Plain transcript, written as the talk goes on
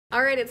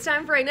All right, it's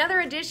time for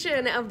another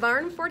edition of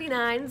Barn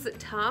 49's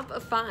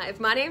Top 5.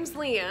 My name's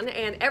Leanne,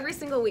 and every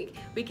single week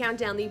we count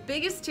down the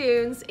biggest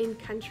tunes in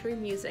country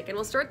music. And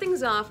we'll start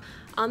things off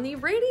on the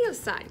radio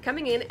side.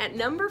 Coming in at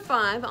number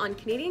 5 on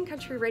Canadian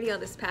country radio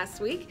this past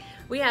week,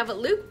 we have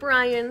Luke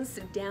Bryan's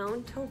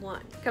Down to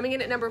One. Coming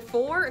in at number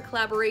 4, a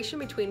collaboration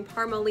between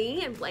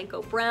Parmalee and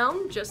Blanco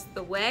Brown, Just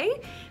the Way.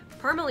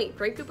 Parmalee,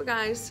 great group of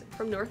guys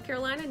from North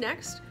Carolina.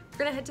 Next, we're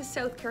gonna head to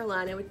South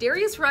Carolina with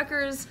Darius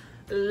Rucker's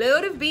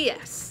Load of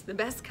BS, the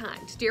best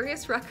kind.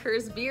 Darius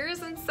Rucker's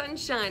Beers and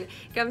Sunshine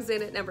comes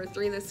in at number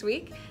 3 this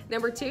week.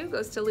 Number 2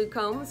 goes to Luke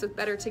Combs with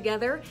Better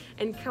Together.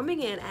 And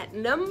coming in at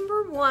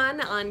number 1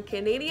 on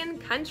Canadian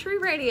country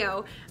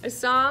radio, a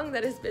song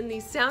that has been the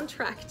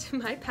soundtrack to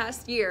my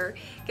past year,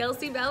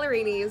 Kelsey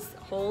Ballerini's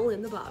Hole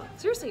in the Bottle.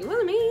 Seriously,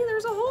 with me,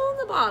 there's a hole in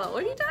the bottle.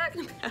 What are you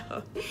talking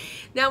about?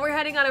 Now we're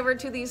heading on over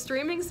to the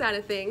streaming side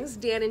of things.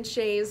 Dan and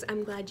Shay's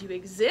I'm Glad You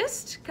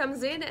Exist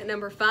comes in at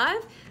number 5. I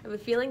have a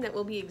feeling that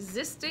we'll be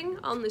existing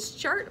on this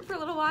chart for a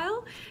little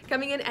while.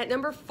 Coming in at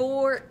number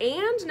 4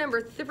 and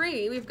number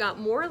 3, we've got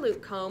more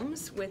Luke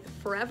Combs with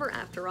Forever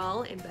After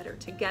All and Better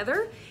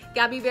Together.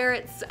 Gabby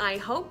Barrett's I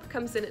Hope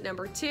comes in at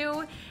number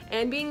 2,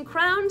 and being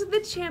crowned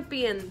the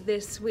champion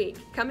this week,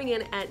 coming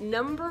in at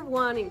number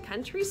 1 in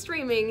country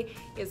streaming,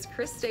 is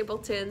Chris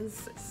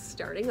Stapleton's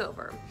Starting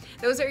Over.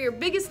 Those are your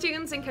biggest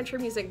tunes in country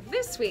music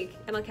this week,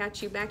 and I'll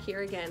catch you back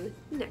here again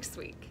next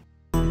week.